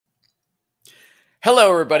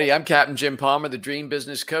Hello, everybody. I'm Captain Jim Palmer, the Dream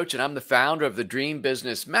Business Coach, and I'm the founder of the Dream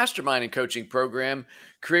Business Mastermind and Coaching Program,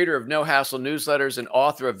 creator of No Hassle newsletters, and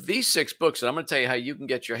author of these 6 books. And I'm going to tell you how you can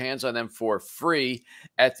get your hands on them for free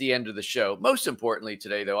at the end of the show. Most importantly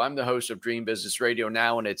today, though, I'm the host of Dream Business Radio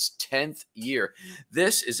now in its 10th year.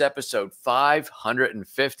 This is episode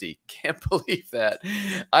 550. Can't believe that.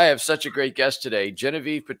 I have such a great guest today,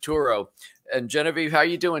 Genevieve Piturro. And Genevieve, how are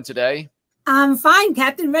you doing today? I'm fine,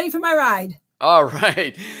 Captain. Ready for my ride. All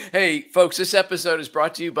right. Hey, folks, this episode is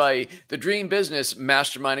brought to you by the Dream Business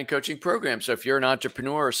Mastermind and Coaching Program. So if you're an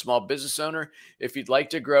entrepreneur or small business owner, if you'd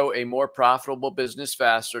like to grow a more profitable business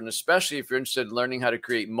faster, and especially if you're interested in learning how to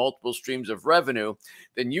create multiple streams of revenue,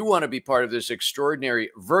 then you want to be part of this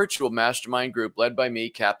extraordinary virtual mastermind group led by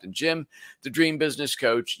me, Captain Jim, the Dream Business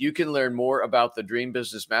Coach. You can learn more about the Dream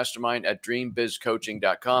Business Mastermind at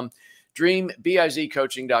dreambizcoaching.com,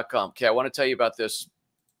 dreambizcoaching.com. Okay, I want to tell you about this.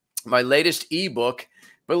 My latest ebook,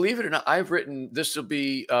 believe it or not, I've written, this will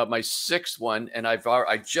be my 6th one. And I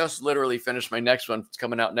just literally finished my next one. It's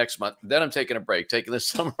coming out next month. Then I'm taking a break, taking the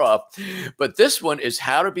summer off. But this one is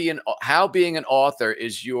how being an author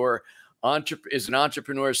is an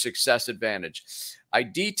entrepreneur's success advantage. I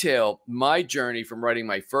detail my journey from writing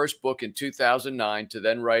my first book in 2009 to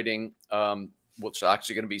then writing, it's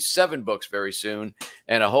actually going to be 7 books very soon,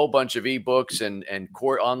 and a whole bunch of ebooks and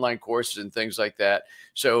online courses and things like that.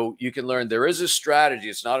 So you can learn there is a strategy.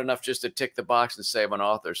 It's not enough just to tick the box and say I'm an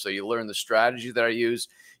author. So you learn the strategy that I use.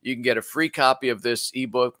 You can get a free copy of this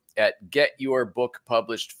ebook at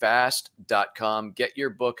getyourbookpublishedfast.com.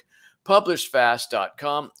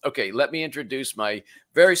 Getyourbookpublishedfast.com. Okay, let me introduce my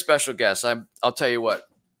very special guest. I'll tell you what.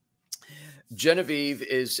 Genevieve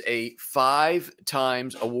is a 5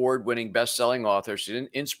 times award-winning best-selling author. She's an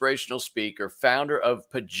inspirational speaker, founder of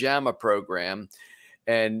Pajama program,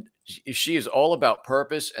 and she is all about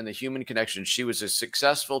purpose and the human connection. She was a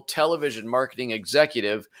successful television marketing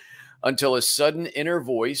executive until a sudden inner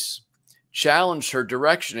voice challenged her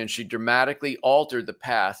direction, and she dramatically altered the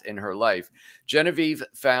path in her life. Genevieve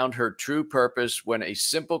found her true purpose when a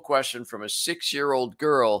simple question from a 6-year-old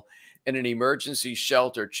girl in an emergency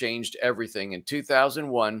shelter changed everything. In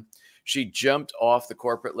 2001, she jumped off the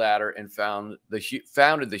corporate ladder and founded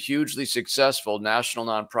the hugely successful national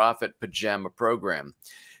nonprofit Pajama program.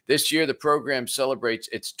 This year, the program celebrates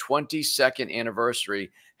its 22nd anniversary,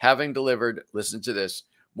 having delivered, listen to this,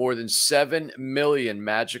 more than 7 million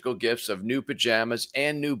magical gifts of new pajamas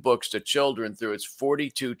and new books to children through its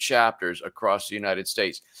 42 chapters across the United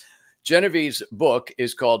States. Genevieve's book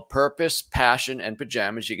is called Purpose, Passion, and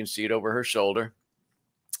Pajamas. You can see it over her shoulder.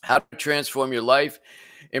 How to transform your life,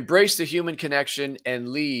 embrace the human connection, and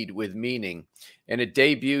lead with meaning. And it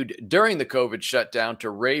debuted during the COVID shutdown to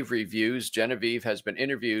rave reviews. Genevieve has been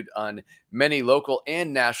interviewed on many local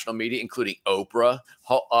and national media, including Oprah,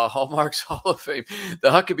 Hallmark's Hall of Fame, The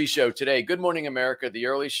Huckabee Show Today, Good Morning America, The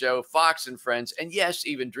Early Show, Fox and Friends, and yes,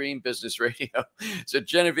 even Dream Business Radio. So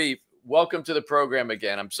Genevieve, welcome to the program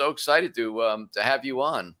again. I'm so excited to have you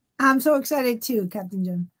on. I'm so excited too, Captain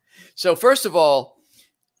Jim. So first of all,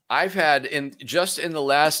 I've had just in the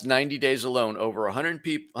last 90 days alone, over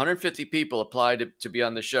 150 people applied to be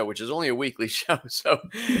on the show, which is only a weekly show. So,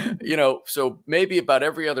 so maybe about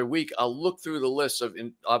every other week, I'll look through the list of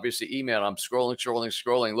obviously email. I'm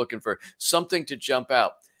scrolling, looking for something to jump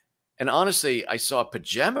out. And honestly, I saw a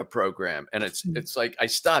Pajama program, and it's like I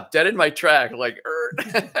stopped dead in my track, like,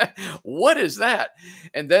 what is that?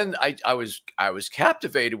 And then I was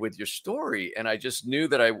captivated with your story, and I just knew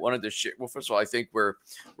that I wanted to share. Well, first of all, I think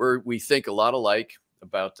we think a lot alike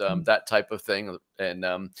about that type of thing,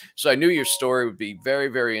 and so I knew your story would be very,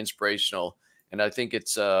 very inspirational, and I think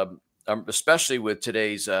it's especially with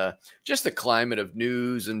today's just the climate of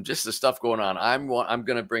news and just the stuff going on. I'm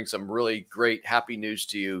going to bring some really great, happy news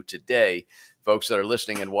to you today, folks that are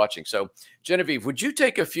listening and watching. So, Genevieve, would you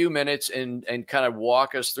take a few minutes and kind of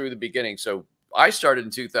walk us through the beginning? So, I started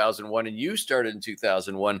in 2001, and you started in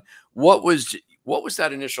 2001. What was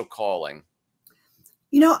that initial calling?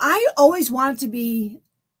 I always wanted to be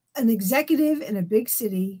an executive in a big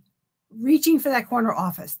city, reaching for that corner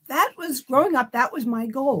office. That was growing up. That was my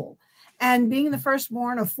goal. And being the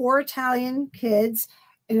firstborn of 4 Italian kids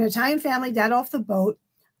in an Italian family, dad off the boat,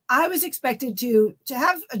 I was expected to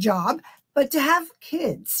have a job, but to have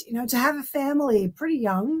kids, to have a family pretty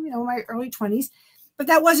young, my early 20s. But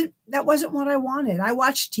that wasn't what I wanted. I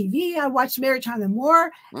watched TV. I watched Mary Tyler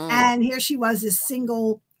Moore, and here she was, this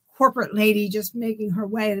single corporate lady just making her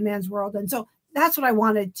way in a man's world. And so that's what I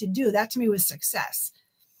wanted to do. That to me was success.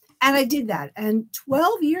 And I did that. And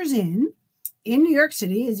 12 years in New York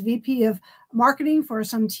City as VP of marketing for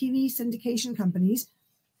some TV syndication companies,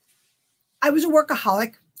 I was a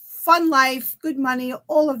workaholic, fun life, good money,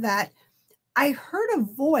 all of that. I heard a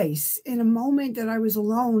voice in a moment that I was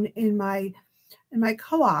alone in my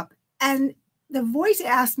co-op, and the voice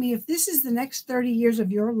asked me, if this is the next 30 years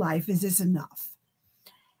of your life, is this enough?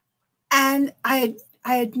 And I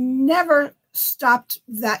had never stopped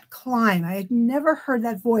that climb. I had never heard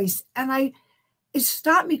that voice. And it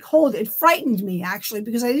stopped me cold. It frightened me, actually,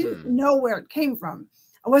 because I didn't know where it came from.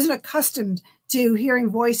 I wasn't accustomed to hearing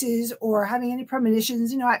voices or having any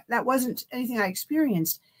premonitions. You know, that wasn't anything I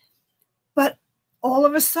experienced. But all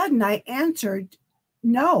of a sudden I answered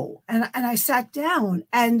no. And I sat down,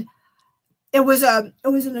 and it was an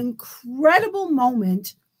incredible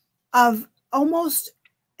moment of almost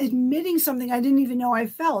admitting something I didn't even know I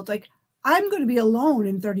felt. Like, I'm going to be alone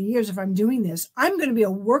in 30 years if I'm doing this. I'm going to be a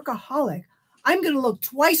workaholic. I'm going to look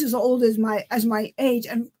twice as old as my age.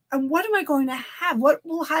 And what am I going to have? What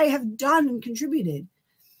will I have done and contributed?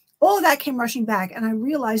 All of that came rushing back. And I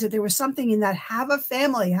realized that there was something in that, have a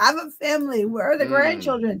family. Where are the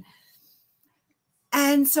grandchildren?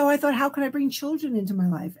 And so I thought, how can I bring children into my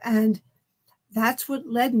life? And that's what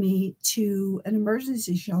led me to an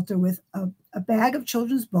emergency shelter with a bag of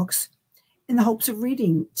children's books in the hopes of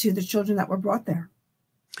reading to the children that were brought there.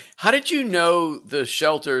 How did you know the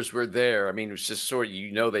shelters were there? I mean, it was just sort of,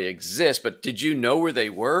 you know, they exist, but did you know where they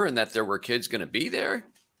were and that there were kids going to be there?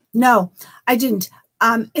 No, I didn't.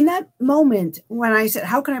 In that moment when I said,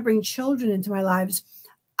 how can I bring children into my lives?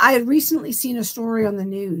 I had recently seen a story on the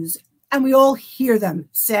news, and we all hear them,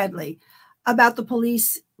 sadly, about the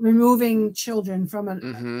police removing children from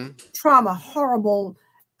a trauma, horrible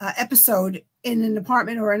episode in an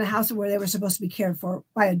apartment or in a house where they were supposed to be cared for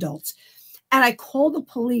by adults. And I called the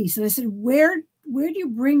police and I said, where do you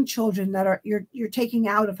bring children that you're taking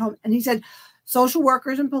out of home? And he said, social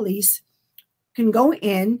workers and police can go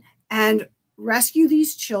in and rescue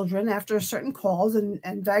these children after certain calls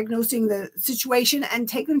and diagnosing the situation and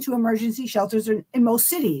take them to emergency shelters in most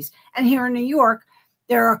cities. And here in New York,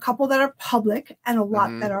 there are a couple that are public and a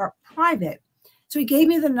lot that are private. So he gave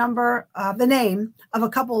me the name of a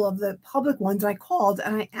couple of the public ones. I called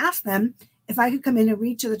and I asked them if I could come in and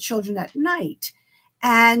read to the children at night.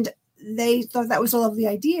 And they thought that was a lovely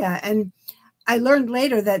idea. And I learned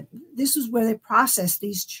later that this is where they process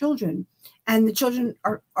these children. And the children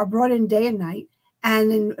are brought in day and night,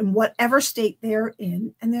 and in whatever state they're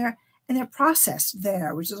in, and they're processed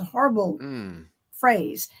there, which is a horrible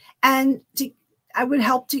phrase. And I would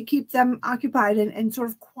help to keep them occupied and sort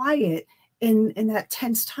of quiet in that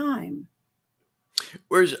tense time.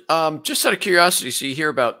 Whereas, just out of curiosity, so you hear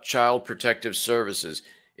about Child Protective Services.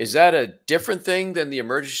 Is that a different thing than the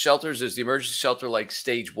emergency shelters? Is the emergency shelter like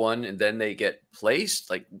stage one and then they get placed?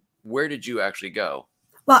 Like, where did you actually go?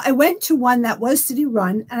 Well, I went to one that was city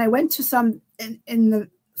run, and I went to some in the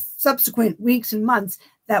subsequent weeks and months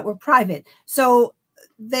that were private. So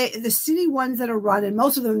the city ones that are run, and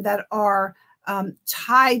most of them that are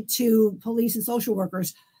tied to police and social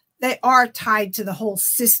workers, they are tied to the whole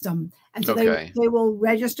system. And so they will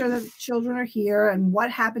register that the children are here and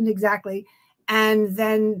what happened exactly. And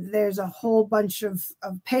then there's a whole bunch of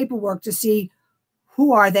paperwork to see,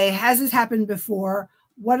 who are they? Has this happened before?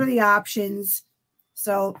 What are the options?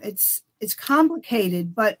 So it's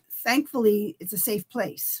complicated, but thankfully it's a safe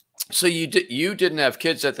place. So you didn't have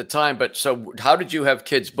kids at the time, but so how did you have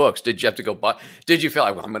kids' books? Did you have to go buy? Did you feel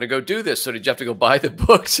like, well, I'm going to go do this? So did you have to go buy the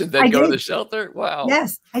books and then go to the shelter? Wow.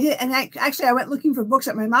 Yes, I did. And actually, I went looking for books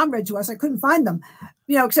that my mom read to us. I couldn't find them,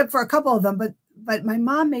 except for a couple of them. But my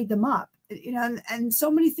mom made them up. And so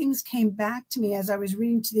many things came back to me as I was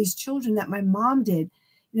reading to these children that my mom did.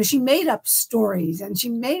 She made up stories, and she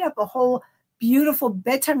made up a whole beautiful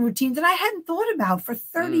bedtime routine that I hadn't thought about for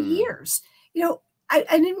 30 years. I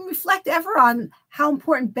didn't reflect ever on how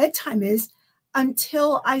important bedtime is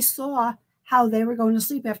until I saw how they were going to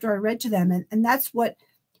sleep after I read to them. And that's what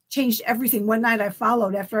changed everything. One night I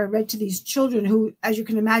followed after I read to these children who, as you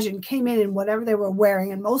can imagine, came in whatever they were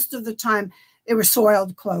wearing. And most of the time they were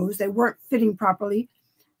soiled clothes. They weren't fitting properly.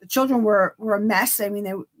 The children were a mess. I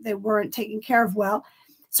mean, they weren't taken care of well.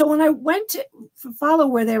 So when I went to follow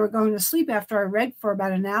where they were going to sleep after I read for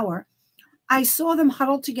about an hour, I saw them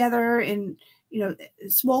huddled together in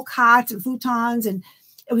small cots and futons, and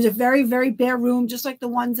it was a very, very bare room, just like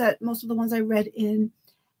most of the ones I read in.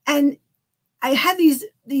 And I had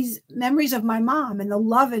these memories of my mom and the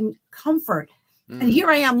love and comfort. And here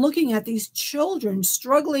I am looking at these children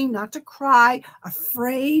struggling not to cry,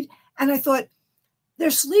 afraid. And I thought, they're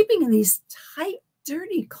sleeping in these tight,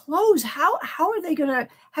 dirty clothes. How are they going to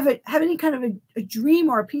have any kind of a dream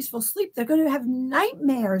or a peaceful sleep? They're going to have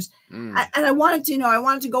nightmares. And I wanted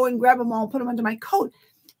to go and grab them all and put them under my coat.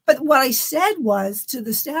 But what I said was to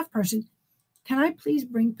the staff person, can I please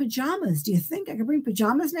bring pajamas? Do you think I could bring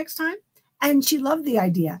pajamas next time? And she loved the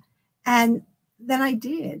idea. And then I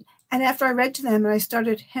did. And after I read to them and I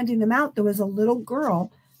started handing them out, there was a little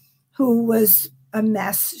girl who was a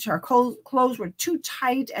mess. Her clothes were too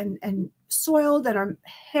tight and soiled, and her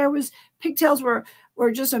hair was, pigtails were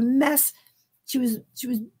just a mess. She was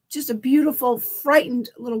just a beautiful, frightened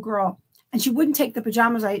little girl. And she wouldn't take the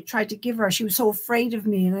pajamas I tried to give her. She was so afraid of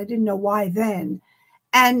me, and I didn't know why then.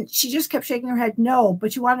 And she just kept shaking her head no,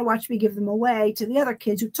 but she wanted to watch me give them away to the other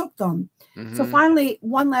kids who took them. So finally,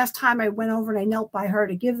 one last time I went over and I knelt by her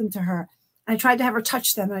to give them to her. And I tried to have her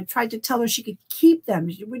touch them. And I tried to tell her she could keep them.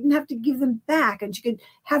 She wouldn't have to give them back, and she could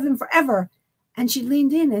have them forever. And she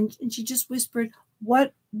leaned in and she just whispered,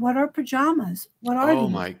 what are pajamas? What are these? Oh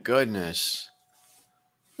my goodness.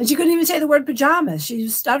 And she couldn't even say the word pajamas. She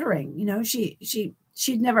was stuttering. You know, she'd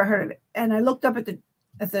never heard of it. And I looked up at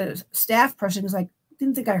the staff person, who's like,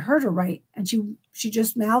 didn't think I heard her right. And she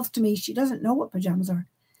just mouthed to me, she doesn't know what pajamas are.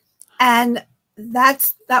 And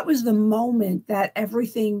that was the moment that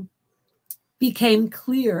everything became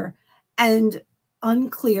clear and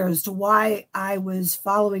unclear as to why I was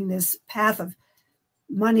following this path of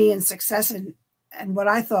money and success and what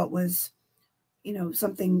I thought was, you know,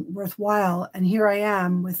 something worthwhile. And here I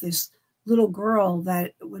am with this little girl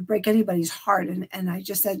that would break anybody's heart. And I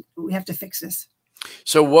just said, we have to fix this.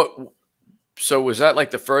 So was that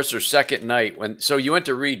like the first or second night so you went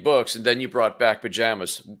to read books and then you brought back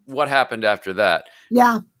pajamas? What happened after that?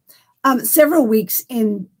 Yeah. Several weeks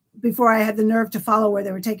before I had the nerve to follow where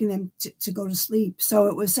they were taking them to go to sleep. So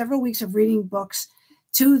it was several weeks of reading books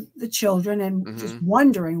to the children and just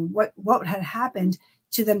wondering what had happened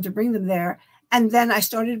to them to bring them there. And then I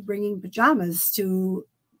started bringing pajamas to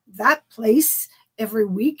that place every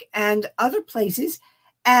week and other places.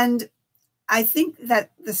 And I think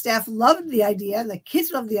that the staff loved the idea. The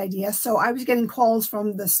kids loved the idea. So I was getting calls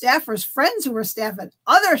from the staffers' friends who were staff at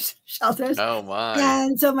other shelters. Oh my.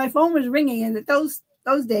 And so my phone was ringing. And at those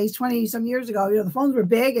days, 20 some years ago, you know, the phones were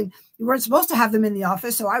big and you weren't supposed to have them in the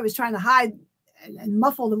office. So I was trying to hide and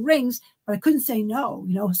muffle the rings, but I couldn't say no.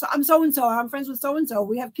 You know, so I'm so-and-so, I'm friends with so-and-so.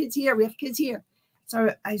 We have kids here. We have kids here.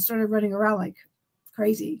 So I started running around like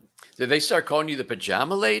crazy. Did they start calling you the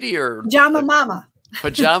pajama lady or Pajama mama?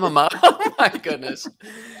 Pajama mama. Oh my goodness.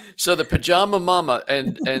 So the pajama mama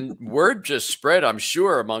and word just spread, I'm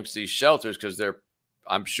sure, amongst these shelters, because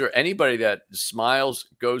I'm sure anybody that smiles,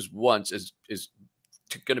 goes once is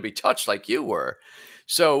going to be touched like you were.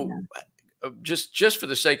 So just for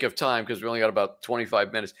the sake of time, because we only got about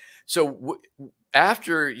 25 minutes. So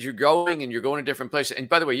after you're going to different places, and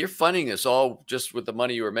by the way, you're funding this all just with the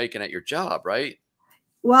money you were making at your job, right?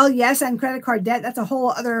 Well, yes, and credit card debt. That's a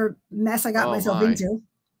whole other mess I got myself into.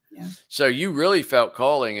 Yeah. So you really felt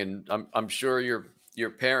calling, and I'm sure your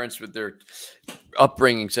parents with their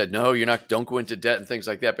upbringing said, no, don't go into debt and things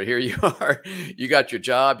like that. But here you are, you got your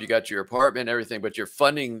job, you got your apartment, everything, but you're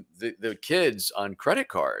funding the kids on credit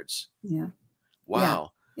cards. Yeah.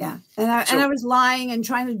 Wow. Yeah. And I was lying and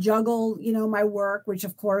trying to juggle, you know, my work, which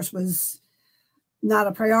of course was not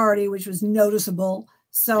a priority, which was noticeable.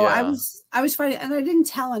 So I was fighting, and I didn't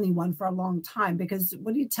tell anyone for a long time, because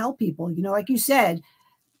what do you tell people? You know, like you said,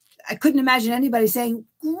 I couldn't imagine anybody saying,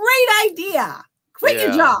 great idea, quit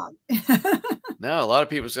your job. No, a lot of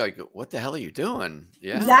people say, like, what the hell are you doing?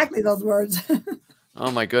 Yeah, exactly those words.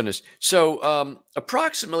 Oh my goodness. So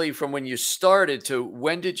approximately from when you started to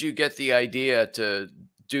when did you get the idea to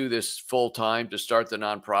do this full time, to start the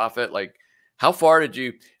nonprofit? Like, how far did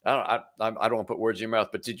you, I don't want to put words in your mouth,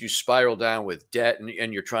 but did you spiral down with debt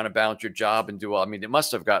and you're trying to balance your job and do all, I mean, it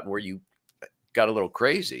must have gotten where you got a little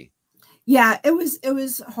crazy. Yeah, it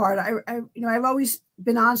was hard. You know, I've always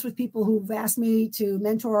been honest with people who've asked me to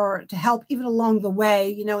mentor or to help, even along the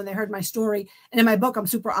way, you know, when they heard my story. And in my book, I'm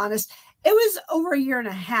super honest. It was over 1.5 years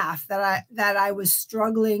that I was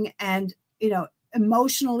struggling, and, you know,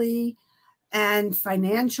 emotionally and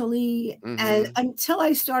financially. And until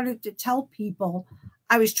I started to tell people,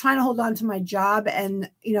 I was trying to hold on to my job, and,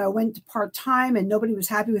 you know, I went to part-time, and nobody was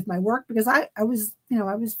happy with my work because I was, you know,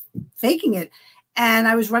 I was faking it. And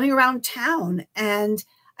I was running around town, and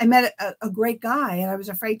I met a great guy, and I was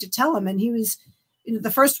afraid to tell him. And he was, you know,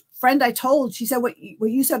 the first friend I told, she said, what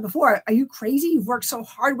you said before, are you crazy? You've worked so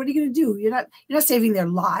hard. What are you going to do? You're not saving their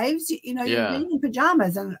lives. You know, you're making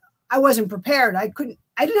pajamas. And I wasn't prepared. I didn't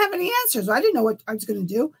have any answers. I didn't know what I was going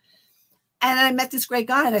to do. And I met this great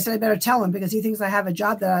guy, and I said, I better tell him, because he thinks I have a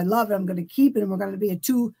job that I love and I'm going to keep it, and we're going to be a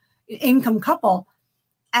 2-income couple.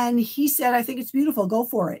 And he said, I think it's beautiful. Go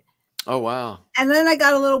for it. Oh, wow. And then I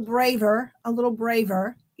got a little braver,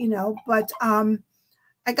 you know, but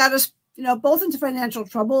I got us, both into financial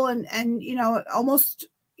trouble, and almost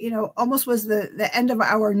was the end of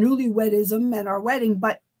our newlywedism and our wedding,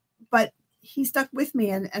 but he stuck with me,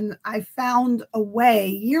 and I found a way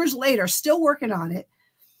years later, still working on it,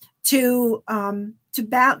 to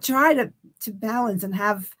try to balance and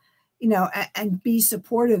have, and be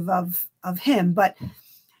supportive of him. But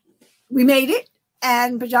we made it.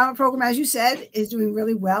 And Pajama Program, as you said, is doing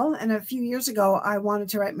really well. And a few years ago, I wanted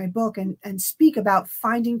to write my book and speak about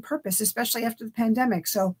finding purpose, especially after the pandemic.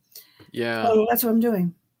 So that's what I'm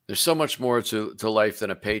doing. There's so much more to life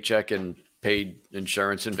than a paycheck and paid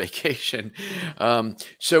insurance and vacation.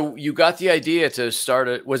 So you got the idea to start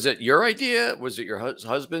it. Was it your idea? Was it your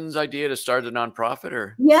husband's idea to start a nonprofit?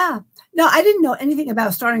 Or yeah, no, I didn't know anything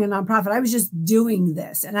about starting a nonprofit. I was just doing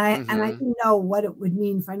this, and I didn't know what it would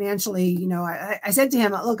mean financially. I said to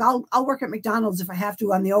him, "Look, I'll work at McDonald's if I have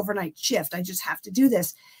to on the overnight shift. I just have to do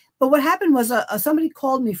this." But what happened was somebody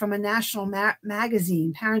called me from a national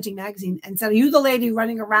magazine, parenting magazine, and said, "Are you the lady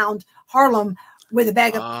running around Harlem with a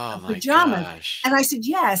bag of pajamas?" Gosh. And I said,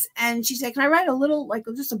 "Yes." And she said, "Can I write a little, like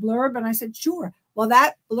just a blurb?" And I said, "Sure." Well,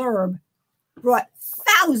 that blurb brought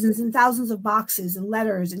thousands and thousands of boxes and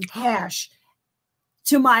letters and cash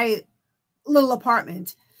to my little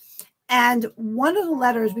apartment. And one of the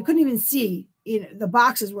letters, we couldn't even see, the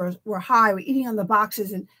boxes were high. We're eating on the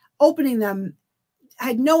boxes and opening them. I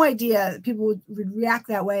had no idea people would react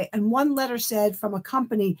that way. And one letter said from a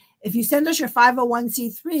company, "If you send us your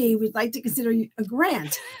 501c3, we'd like to consider you a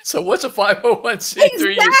grant." So what's a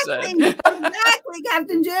 501c3? Exactly, you said? exactly,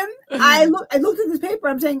 Captain Jim. I looked at this paper.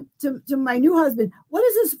 I'm saying to my new husband, "What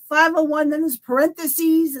is this 501? Then there's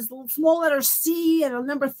parentheses, this little small letter C and a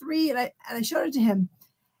number 3. And I showed it to him.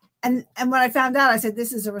 And when I found out, I said,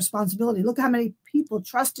 "This is a responsibility. Look how many people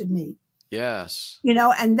trusted me." Yes.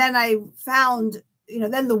 And then I found,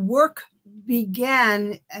 then the work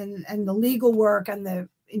began, and the legal work and the,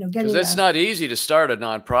 getting. Because it's not easy to start a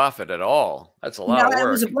nonprofit at all. That's a lot of work. It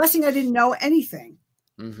was a blessing I didn't know anything.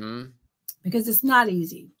 Because it's not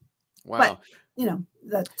easy. Wow. But,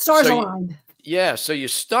 the stars aligned. Yeah. So you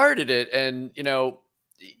started it, and,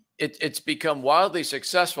 it's become wildly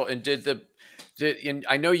successful. And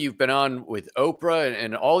I know you've been on with Oprah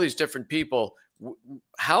and all these different people.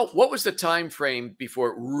 What was the time frame before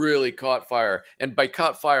it really caught fire? And by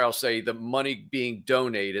caught fire, I'll say the money being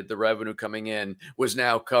donated, the revenue coming in, was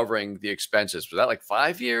now covering the expenses. Was that like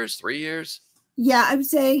 5 years, 3 years? Yeah, I would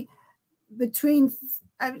say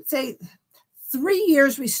 3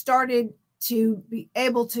 years we started to be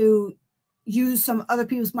able to use some other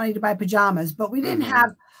people's money to buy pajamas, but we didn't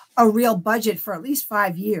have a real budget for at least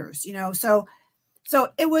 5 years, so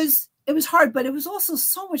it was hard, but it was also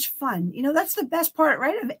so much fun. That's the best part,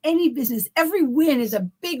 right, of any business. Every win is a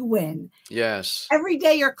big win. Yes. Every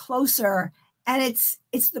day you're closer, and it's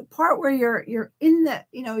the part where you're in the,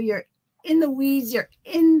 you're in the weeds, you're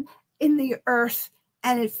in the earth,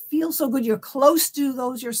 and it feels so good. You're close to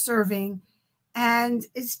those you're serving, and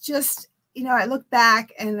it's just, I look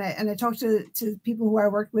back and I talk to people who I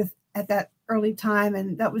worked with at that early time,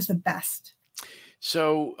 and that was the best.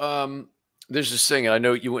 So, there's this thing, and I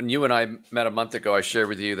know when you and I met a month ago, I shared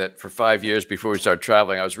with you that for 5 years before we started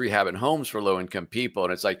traveling, I was rehabbing homes for low-income people.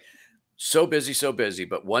 And it's like so busy.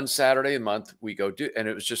 But one Saturday a month we go do, and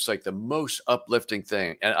it was just like the most uplifting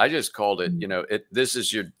thing. And I just called it, this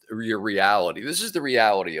is your reality. This is the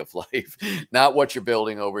reality of life, not what you're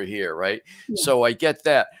building over here. Right. Yeah. So I get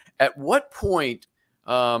that. At what point,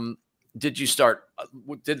 did you start?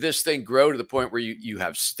 Did this thing grow to the point where you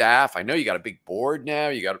have staff? I know you got a big board now.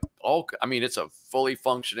 You got it's a fully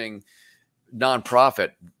functioning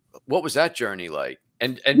nonprofit. What was that journey like?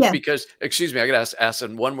 And because, excuse me, I got to ask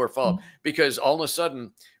one more follow-up, because all of a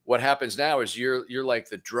sudden what happens now is you're like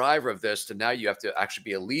the driver of this, to now you have to actually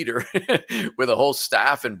be a leader with a whole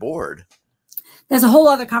staff and board. There's a whole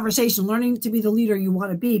other conversation, learning to be the leader you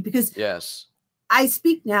want to be, because yes, I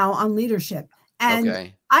speak now on leadership.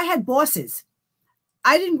 And I had bosses.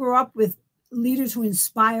 I didn't grow up with leaders who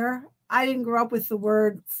inspire. I didn't grow up with the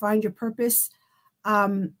word find your purpose.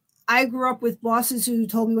 I grew up with bosses who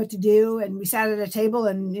told me what to do, and we sat at a table,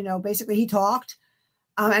 and, basically he talked.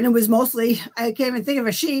 And it was mostly, I can't even think of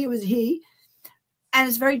a she, it was a he. And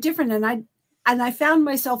it's very different. And I found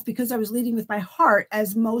myself, because I was leading with my heart,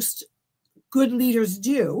 as most good leaders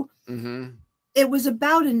do. It was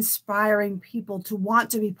about inspiring people to want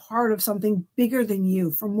to be part of something bigger than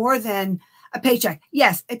you, for more than a paycheck.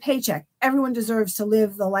 Yes, a paycheck. Everyone deserves to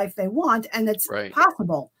live the life they want, and it's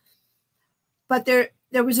possible. But there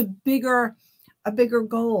was a bigger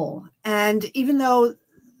goal. And even though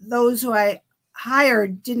those who I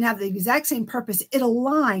hired didn't have the exact same purpose, it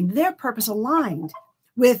aligned. Their purpose aligned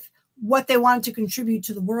with what they wanted to contribute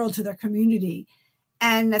to the world, to their community.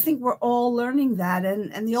 And I think we're all learning that.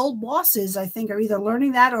 And the old bosses, I think, are either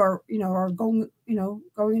learning that or, are going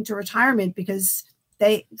into retirement because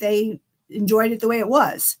they enjoyed it the way it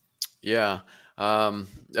was. Yeah. A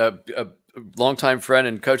longtime friend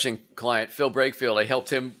and coaching client, Phil Brakefield, I helped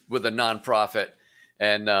him with a nonprofit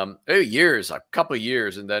and a couple of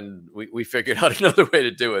years. And then we figured out another way to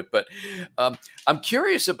do it. But I'm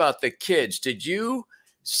curious about the kids. Did you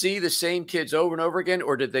see the same kids over and over again,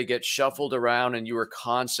 or did they get shuffled around and you were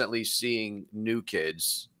constantly seeing new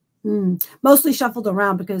kids? Mostly shuffled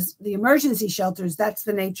around because the emergency shelters, that's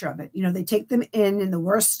the nature of it. They take them in the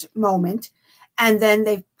worst moment, and then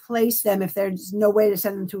they place them if there's no way to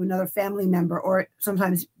send them to another family member, or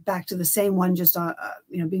sometimes back to the same one, just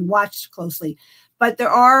being watched closely. But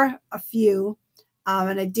there are a few,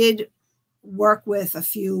 and I did work with a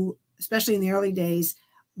few, especially in the early days,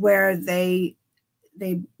 where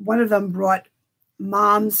one of them brought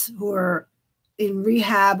moms who are in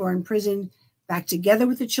rehab or in prison back together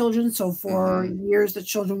with the children. So for years, the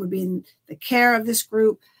children would be in the care of this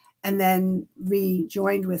group and then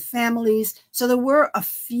rejoined with families. So there were a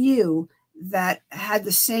few that had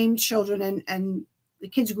the same children, and the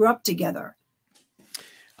kids grew up together.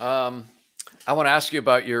 I want to ask you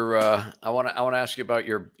about your I want to ask you about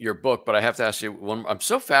your book, but I have to ask you one. I'm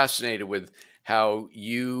so fascinated with how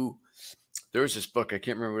there was this book, I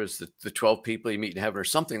can't remember, it was the 12 people you meet in heaven or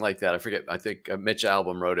something like that. I forget. I think Mitch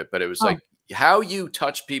Albom wrote it, but it was like how you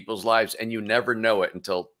touch people's lives and you never know it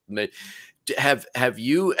until have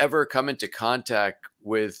you ever come into contact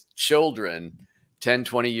with children 10,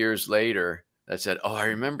 20 years later that said, "Oh, I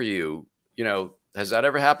remember you." Has that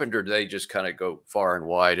ever happened, or do they just kind of go far and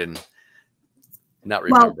wide and not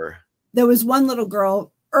remember? Well, there was one little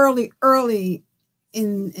girl early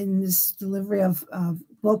in this delivery of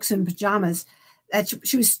books and pajamas that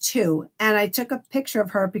she was 2, and I took a picture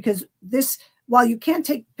of her because while you can't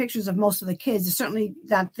take pictures of most of the kids, it's certainly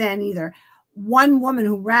not then either. One woman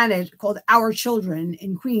who ran it, called Our Children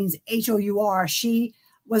in Queens, HOUR, she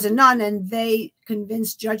was a nun, and they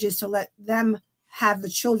convinced judges to let them have the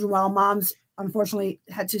children while moms unfortunately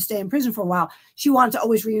had to stay in prison for a while. She wanted to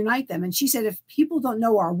always reunite them. And she said, if people don't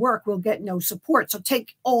know our work, we'll get no support. So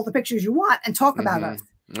take all the pictures you want and talk about us.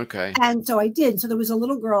 Okay. And so I did. So there was a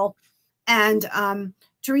little girl and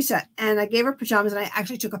Teresa, and I gave her pajamas, and I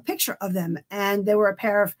actually took a picture of them. And they were a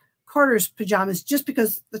pair of Carter's pajamas just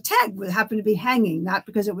because the tag would happen to be hanging, not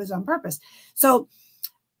because it was on purpose. So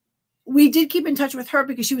we did keep in touch with her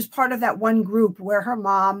because she was part of that one group where her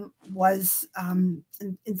mom was in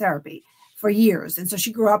therapy for years. And so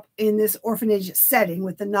she grew up in this orphanage setting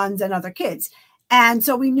with the nuns and other kids. And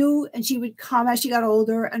so we knew, and she would come as she got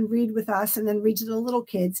older and read with us and then read to the little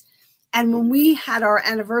kids. And when we had our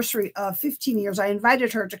anniversary of 15 years, I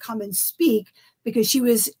invited her to come and speak because she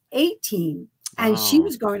was 18 and she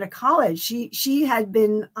was going to college. She had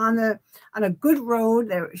been on a good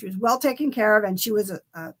road. She was well taken care of, and she was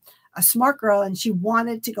a smart girl, and she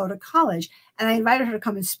wanted to go to college. And I invited her to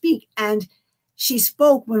come and speak. And she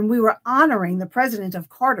spoke when we were honoring the president of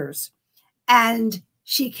Carter's, and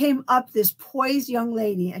she came up, this poised young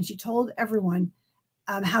lady, and she told everyone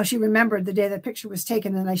how she remembered the day that picture was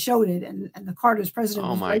taken, and I showed it, and the Carter's president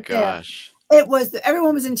was right gosh. There. It was,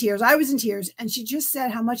 everyone was in tears. I was in tears, and she just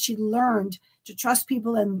said how much she learned to trust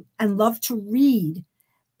people and love to read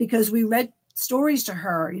because we read stories to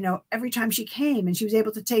her, every time she came, and she was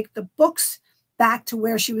able to take the books back to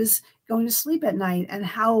where she was going to sleep at night, and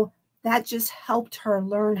how that just helped her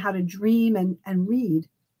learn how to dream and read.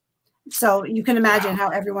 So you can imagine how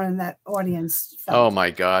everyone in that audience felt. Oh my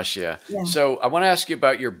gosh. Yeah. So I want to ask you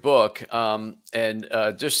about your book and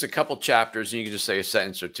just a couple chapters, and you can just say a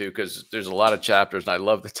sentence or two because there's a lot of chapters and I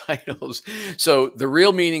love the titles. So The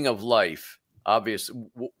Real Meaning of Life, obviously,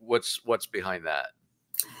 what's behind that?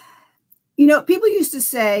 People used to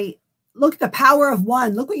say, look, the power of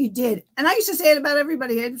one, look what you did. And I used to say it about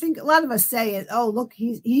everybody. I think a lot of us say it. Oh, look,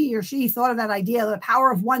 he or she thought of that idea. The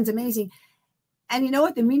power of one's amazing. And you know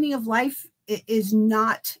what? The meaning of life is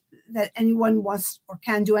not that anyone wants or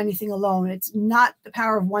can do anything alone. It's not the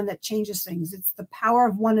power of one that changes things. It's the power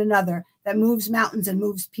of one another that moves mountains and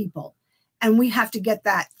moves people. And we have to get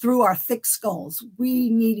that through our thick skulls. We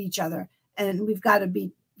need each other, and we've got to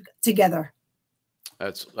be together.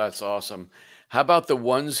 That's awesome. How about The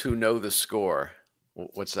Ones Who Know the Score?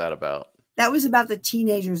 What's that about? That was about the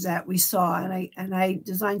teenagers that we saw. And I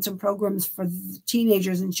designed some programs for the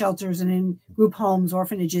teenagers in shelters and in group homes,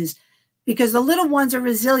 orphanages, because the little ones are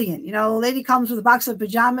resilient. A lady comes with a box of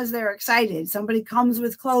pajamas, they're excited. Somebody comes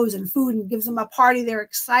with clothes and food and gives them a party, they're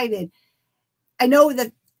excited. I know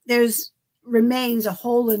that there's remains a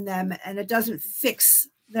hole in them, and it doesn't fix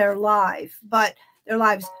their lives. But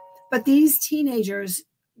these teenagers,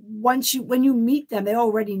 when you meet them, they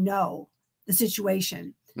already know the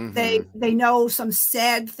situation. Mm-hmm. They know some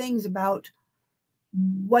sad things about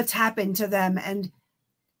what's happened to them. And,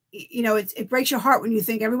 you know, it breaks your heart when you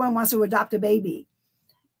think everyone wants to adopt a baby,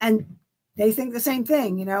 and they think the same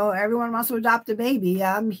thing. You know, everyone wants to adopt a baby.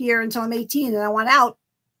 I'm here until I'm 18 and I want out,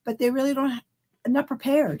 but they really are not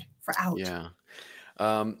prepared for out. Yeah.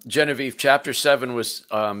 Genevieve, chapter 7 was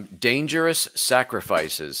dangerous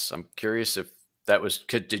sacrifices. I'm curious if that was,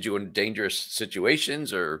 did you in dangerous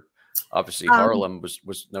situations, or obviously Harlem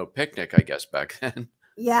was no picnic, I guess, back then.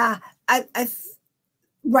 Yeah.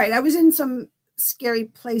 Right. I was in some scary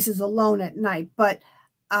places alone at night, but,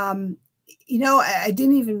 you know, I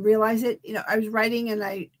didn't even realize it. You know, I was writing, and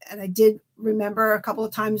I did remember a couple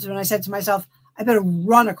of times when I said to myself, I better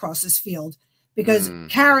run across this field, because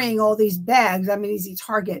carrying all these bags, I'm an easy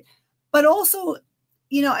target. But also,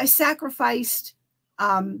 you know, I sacrificed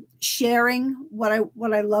sharing what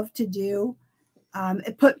I love to do.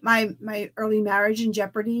 It put my early marriage in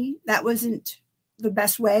jeopardy. That wasn't the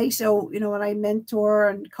best way. So, you know, when I mentor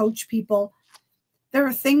and coach people, there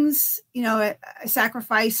are things, you know, I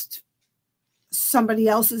sacrificed somebody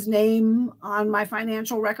else's name on my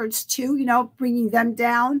financial records too, you know, bringing them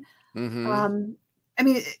down. I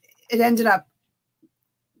mean, it ended up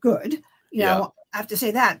good, you know, I have to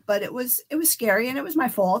say that, but it was scary, and it was my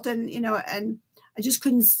fault. And, you know, and I just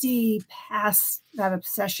couldn't see past that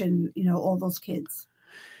obsession, you know, all those kids.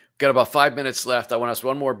 Got about 5 minutes left. I want to ask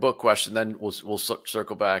one more book question, then we'll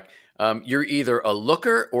circle back. You're either a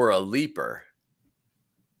looker or a leaper.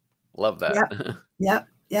 Love that. Yep.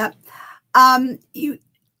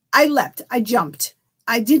 I leapt, I jumped,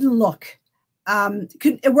 I didn't look.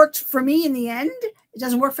 It worked for me in the end. It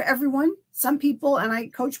doesn't work for everyone. Some people, and I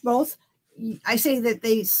coach both, I say that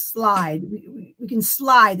they slide. We can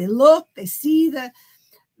slide. They look, they see the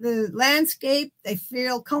landscape, they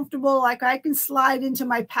feel comfortable. Like, I can slide into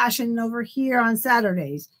my passion over here on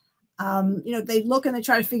Saturdays. You know, they look and they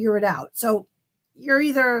try to figure it out. So you're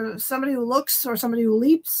either somebody who looks or somebody who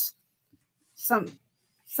leaps.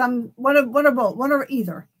 What are both? One or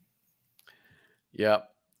either. Yeah,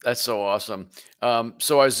 that's so awesome.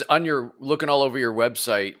 So I was looking all over your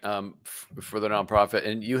website for the nonprofit,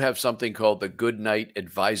 and you have something called the Good Night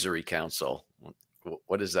Advisory Council.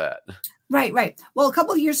 What is that? Right. Well, a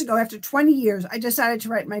couple of years ago, after 20 years, I decided to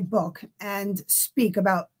write my book and speak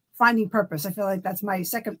about finding purpose. I feel like that's my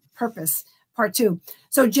second purpose, part 2.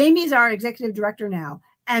 So Jamie's our executive director now.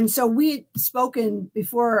 And so we had spoken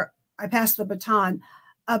before I passed the baton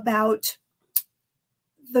about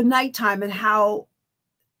the nighttime and how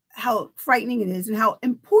frightening it is and how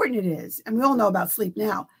important it is. And we all know about sleep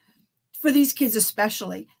now, for these kids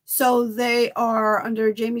especially. So they are,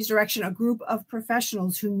 under Jamie's direction, a group of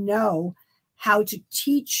professionals who know how to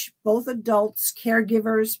teach both adults,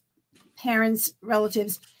 caregivers, parents,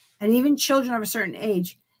 relatives, and even children of a certain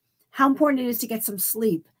age how important it is to get some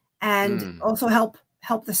sleep, and also help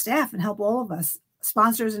the staff and help all of us,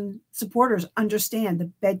 sponsors and supporters, understand the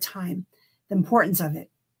bedtime, the importance of it.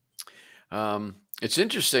 It's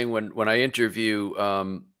interesting when I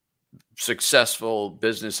interview successful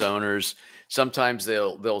business owners, sometimes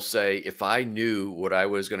they'll say, if I knew what I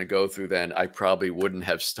was going to go through then, I probably wouldn't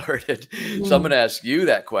have started. So I'm going to ask you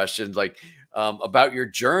that question, like about your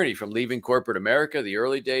journey from leaving corporate America, the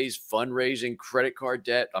early days, fundraising, credit card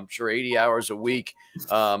debt, I'm sure 80 hours a week.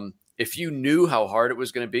 If you knew how hard it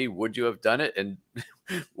was going to be, would you have done it? And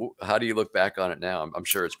how do you look back on it now? I'm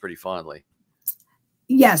sure it's pretty fondly.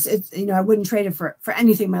 Yes, it's, you know, I wouldn't trade it for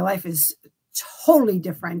anything. My life is totally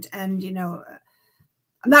different. And, you know,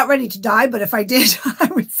 I'm not ready to die, but if I did, I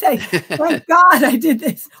would say, thank God I did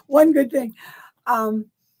this one good thing.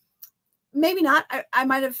 Maybe not. I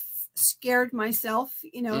might have scared myself,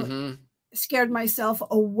 you know, scared myself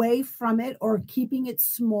away from it or keeping it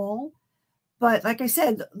small. But like I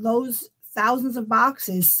said, those thousands of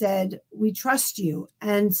boxes said, we trust you.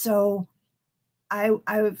 And so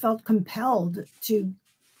I felt compelled to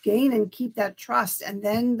gain and keep that trust. And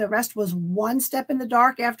then the rest was one step in the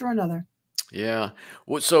dark after another. Yeah.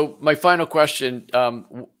 Well, so my final question,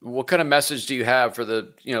 what kind of message do you have for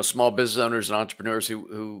the, you know, small business owners and entrepreneurs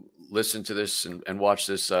who listen to this and watch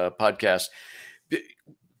this podcast?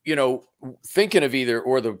 You know, thinking of either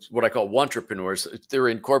or, what I call entrepreneurs. They're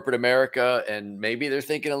in corporate America and maybe they're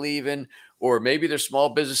thinking of leaving, or maybe they're small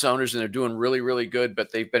business owners and they're doing really, really good,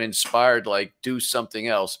 but they've been inspired, like, do something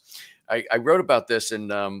else. I wrote about this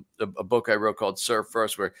in a book I wrote called Serve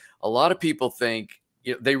First, where a lot of people think,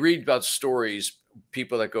 you know, they read about stories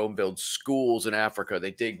people that go and build schools in Africa.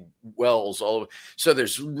 They dig wells all over. So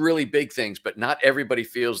there's really big things, but not everybody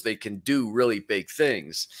feels they can do really big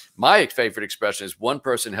things. My favorite expression is one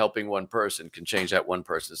person helping one person can change that one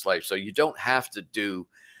person's life. So you don't have to do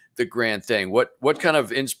the grand thing. What kind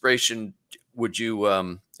of inspiration would you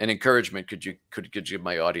and encouragement could you give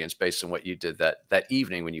my audience based on what you did that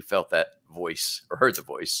evening when you felt that voice or heard the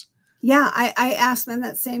voice? Yeah, I asked them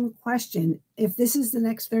that same question. If this is the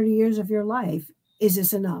next 30 years of your life, is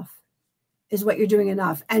this enough? Is what you're doing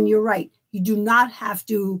enough? And you're right. You do not have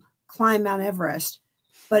to climb Mount Everest.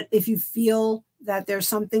 But if you feel that there's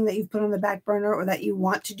something that you've put on the back burner or that you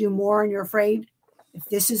want to do more and you're afraid, if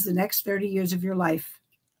this is the next 30 years of your life,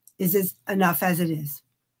 is this enough as it is?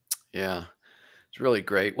 Yeah, it's really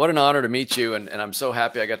great. What an honor to meet you. And I'm so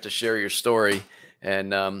happy I got to share your story.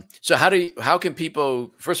 And so how can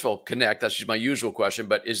people, first of all, connect? That's just my usual question,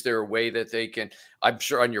 but is there a way that they can, I'm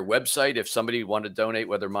sure on your website, if somebody wanted to donate,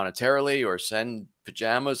 whether monetarily or send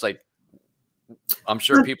pajamas, like I'm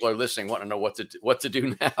sure people are listening, want to know what to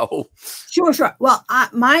do now. Sure. Well,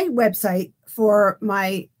 my website for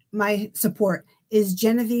my support is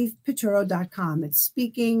GenevievePiturro.com. It's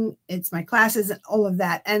speaking, it's my classes and all of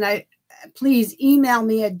that. And please email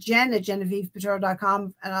me at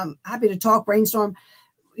jen@GenevievePiturro.com, and I'm happy to talk, brainstorm,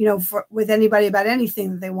 with anybody about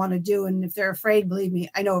anything that they want to do. And if they're afraid, believe me,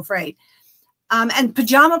 I know afraid. And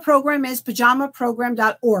Pajama program is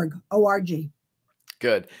pajamaprogram.org, O-R-G.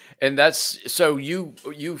 Good. And that's, so you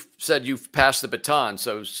said you've passed the baton.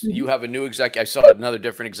 So you have a new I saw another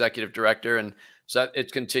different executive director, and so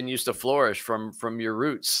it continues to flourish from your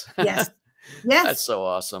roots. Yes. Yes. That's so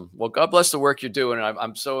awesome. Well, God bless the work you're doing. And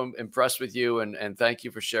I'm so impressed with you, and thank you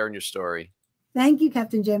for sharing your story. Thank you,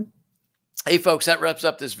 Captain Jim. Hey, folks, that wraps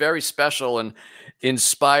up this very special and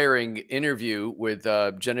inspiring interview with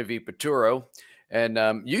Genevieve Piturro.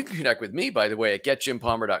 And you can connect with me, by the way, at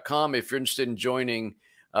getjimpalmer.com. If you're interested in joining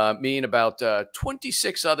me and about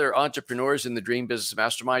 26 other entrepreneurs in the Dream Business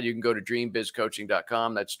Mastermind, you can go to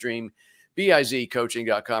dreambizcoaching.com. That's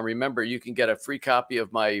dreambizcoaching.com. Remember, you can get a free copy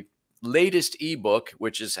of my latest ebook,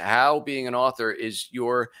 which is How Being an Author is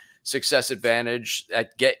Your Success Advantage,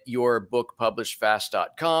 at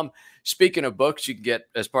getyourbookpublishedfast.com. Speaking of books, you can get,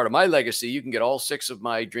 as part of my legacy, you can get all 6 of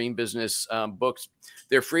my Dream Business books.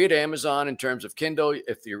 They're free at Amazon in terms of Kindle.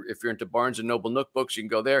 If you're into Barnes and Noble Nook books, you can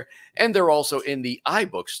go there. And they're also in the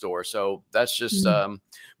iBook store. So that's just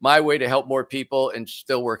my way to help more people and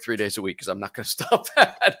still work 3 days a week, because I'm not going to stop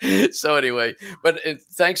that. So anyway, but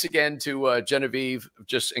thanks again to Genevieve.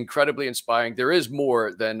 Just incredibly inspiring. There is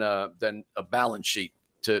more than a balance sheet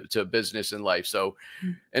to business and life. So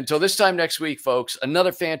until this time next week, folks,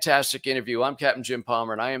 another fantastic interview. I'm Captain Jim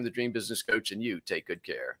Palmer, and I am the Dream Business Coach, and you take good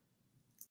care.